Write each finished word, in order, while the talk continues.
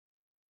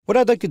What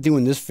I'd like to do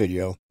in this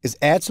video is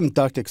add some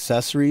duct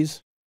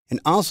accessories, and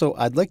also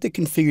I'd like to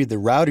configure the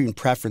routing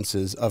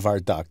preferences of our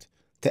duct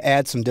to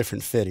add some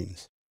different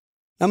fittings.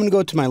 I'm going to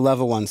go to my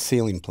level 1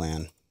 ceiling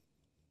plan.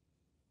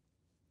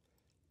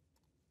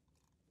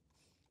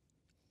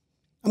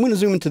 I'm going to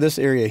zoom into this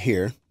area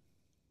here,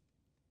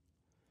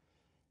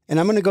 and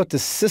I'm going to go to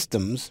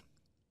Systems.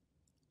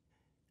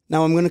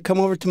 Now I'm going to come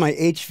over to my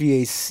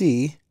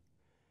HVAC,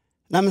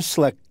 and I'm going to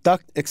select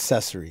Duct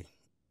Accessory.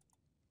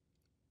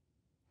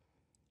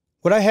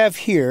 What I have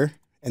here,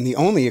 and the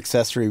only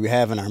accessory we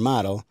have in our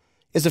model,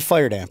 is a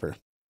fire damper.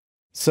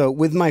 So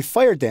with my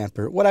fire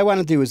damper, what I want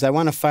to do is I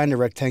want to find a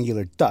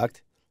rectangular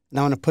duct, and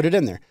I want to put it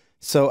in there.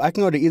 So I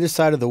can go to either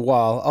side of the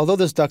wall. Although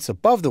this duct's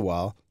above the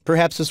wall,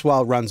 perhaps this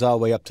wall runs all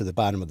the way up to the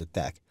bottom of the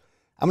deck.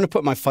 I'm going to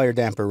put my fire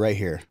damper right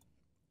here.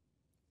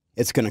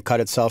 It's going to cut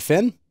itself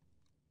in,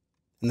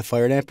 and the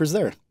fire damper's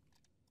there.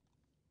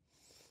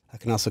 I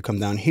can also come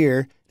down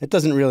here. It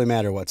doesn't really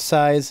matter what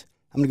size.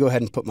 I'm going to go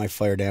ahead and put my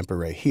fire damper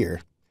right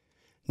here.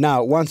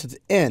 Now, once it's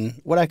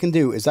in, what I can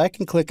do is I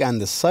can click on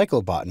the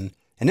cycle button,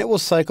 and it will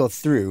cycle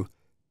through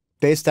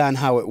based on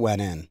how it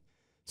went in.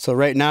 So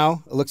right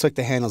now, it looks like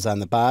the handle's on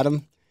the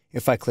bottom.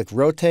 If I click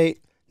rotate,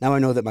 now I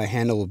know that my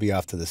handle will be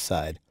off to the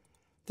side.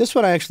 This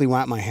one I actually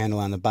want my handle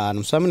on the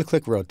bottom, so I'm going to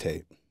click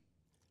rotate.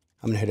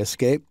 I'm going to hit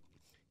escape.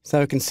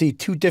 So I can see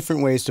two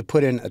different ways to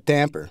put in a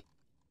damper.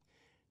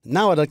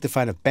 Now I'd like to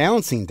find a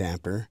balancing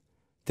damper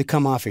to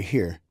come off of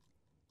here.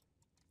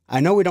 I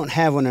know we don't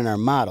have one in our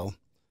model,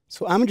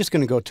 so I'm just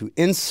going to go to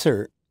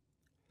Insert,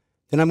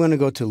 then I'm going to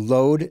go to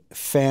Load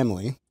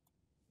Family,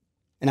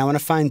 and I want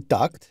to find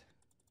Duct.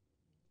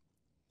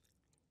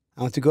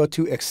 I want to go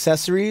to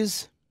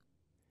Accessories.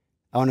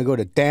 I want to go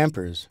to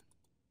Dampers.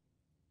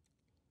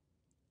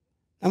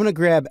 I'm going to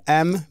grab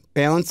M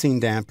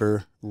Balancing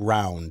Damper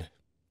Round.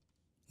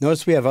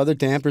 Notice we have other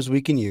dampers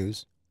we can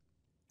use.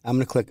 I'm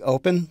going to click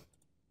Open.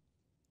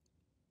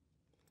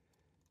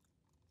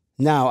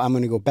 Now I'm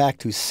going to go back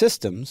to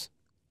Systems.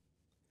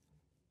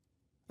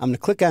 I'm going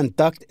to click on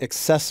Duct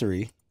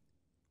Accessory.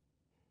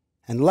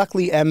 And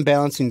luckily M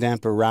Balancing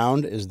Damper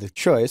Round is the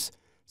choice.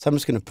 So I'm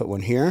just going to put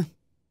one here.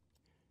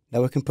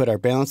 Now we can put our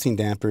balancing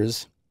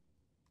dampers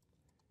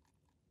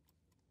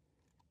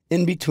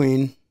in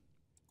between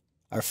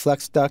our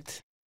flex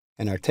duct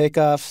and our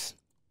takeoffs.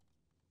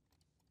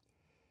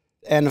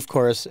 And of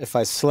course, if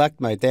I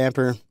select my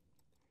damper,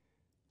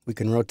 we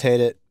can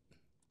rotate it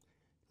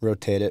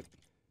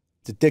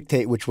to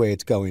dictate which way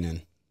it's going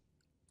in.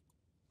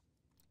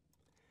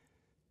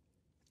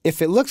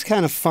 If it looks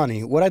kind of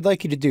funny, what I'd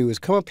like you to do is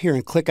come up here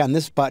and click on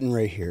this button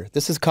right here.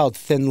 This is called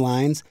Thin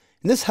Lines,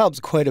 and this helps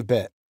quite a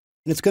bit.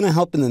 And it's going to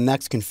help in the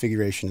next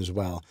configuration as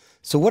well.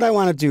 So what I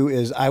want to do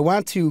is I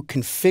want to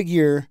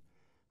configure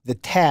the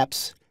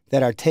taps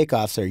that our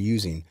takeoffs are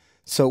using.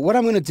 So what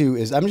I'm going to do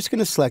is I'm just going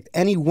to select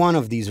any one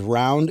of these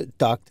round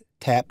duct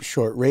tap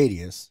short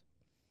radius.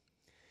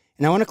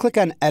 And I want to click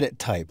on Edit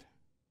Type.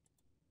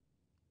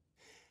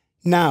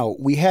 Now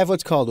we have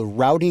what's called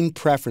routing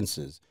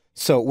preferences.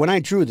 So when I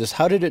drew this,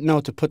 how did it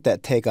know to put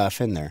that takeoff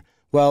in there?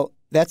 Well,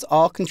 that's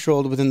all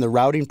controlled within the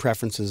routing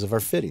preferences of our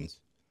fittings.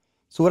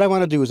 So what I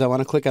want to do is I want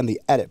to click on the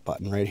Edit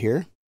button right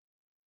here.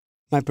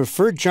 My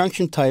preferred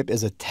junction type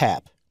is a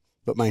tap,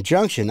 but my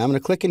junction, I'm going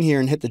to click in here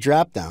and hit the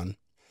drop down.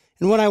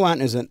 And what I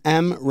want is an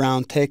M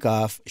round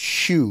takeoff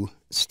shoe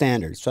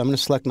standard. So I'm going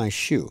to select my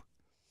shoe.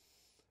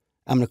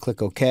 I'm going to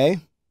click OK. I'm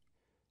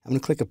going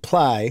to click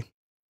Apply.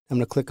 I'm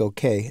going to click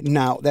OK.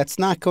 Now, that's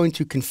not going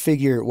to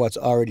configure what's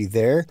already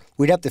there.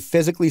 We'd have to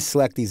physically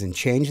select these and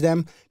change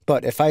them.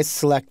 But if I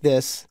select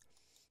this,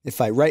 if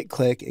I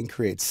right-click and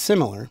create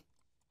Similar,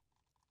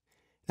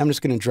 I'm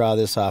just going to draw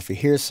this off of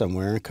here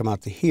somewhere and come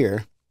out to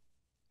here.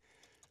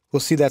 We'll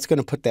see that's going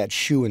to put that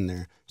shoe in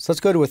there. So let's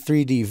go to a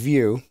 3D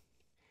view.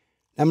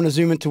 I'm going to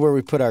zoom into where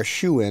we put our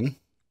shoe in.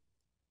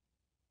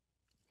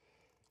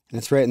 And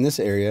it's right in this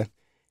area.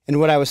 And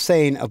what I was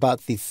saying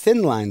about the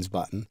Thin Lines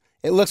button,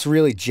 it looks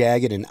really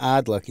jagged and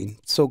odd looking.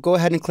 So go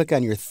ahead and click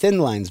on your Thin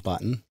Lines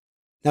button.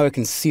 Now I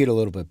can see it a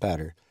little bit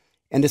better.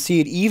 And to see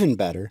it even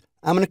better,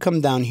 I'm going to come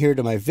down here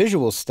to my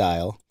visual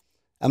style.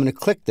 I'm going to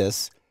click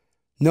this.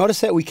 Notice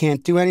that we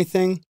can't do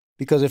anything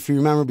because if you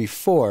remember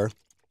before,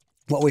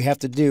 what we have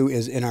to do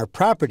is in our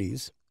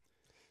properties,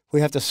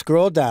 we have to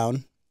scroll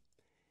down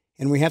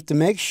and we have to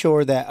make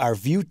sure that our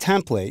view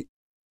template,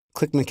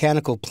 click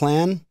Mechanical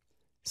Plan,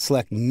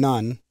 select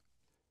None,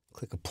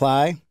 click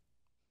Apply,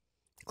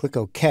 click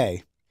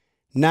OK.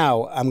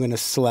 Now I'm going to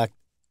select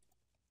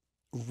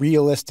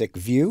Realistic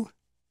View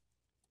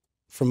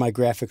from my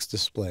graphics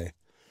display.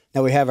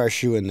 Now we have our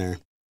shoe in there.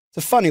 It's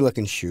a funny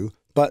looking shoe,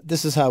 but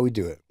this is how we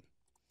do it.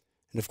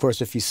 And of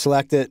course, if you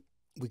select it,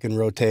 we can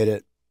rotate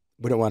it.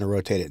 We don't want to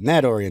rotate it in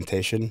that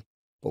orientation,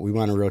 but we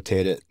want to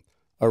rotate it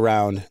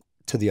around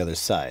to the other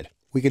side.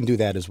 We can do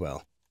that as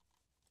well.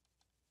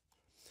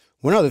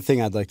 One other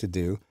thing I'd like to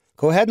do,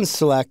 go ahead and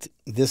select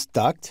this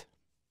duct.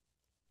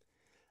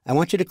 I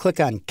want you to click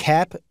on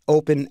Cap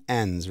Open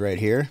Ends right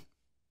here.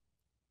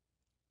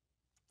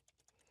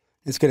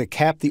 It's going to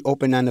cap the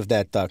open end of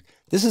that duct.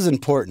 This is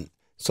important.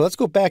 So let's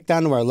go back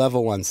down to our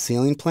level 1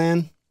 ceiling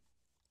plan.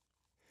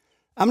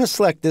 I'm going to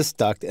select this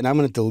duct and I'm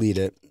going to delete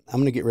it. I'm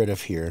going to get rid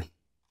of here.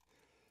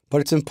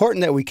 But it's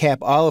important that we cap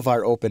all of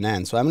our open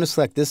ends. So I'm going to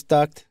select this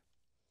duct.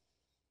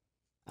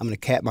 I'm going to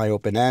cap my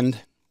open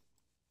end.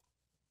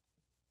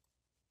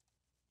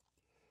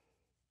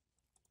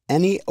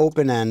 Any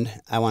open end,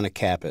 I want to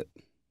cap it.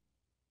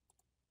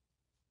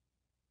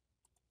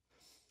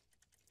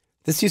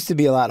 This used to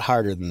be a lot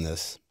harder than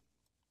this.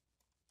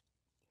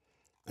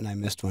 And I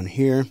missed one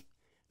here.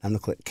 I'm going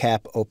to click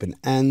Cap Open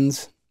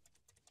Ends.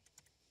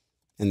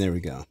 And there we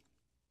go.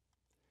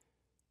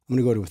 I'm going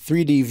to go to a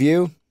 3D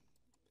view.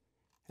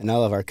 And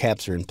all of our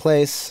caps are in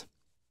place.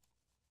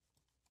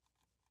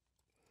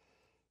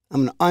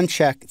 I'm going to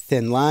uncheck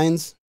thin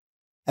lines.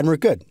 And we're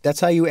good. That's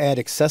how you add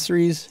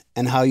accessories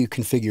and how you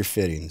configure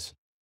fittings.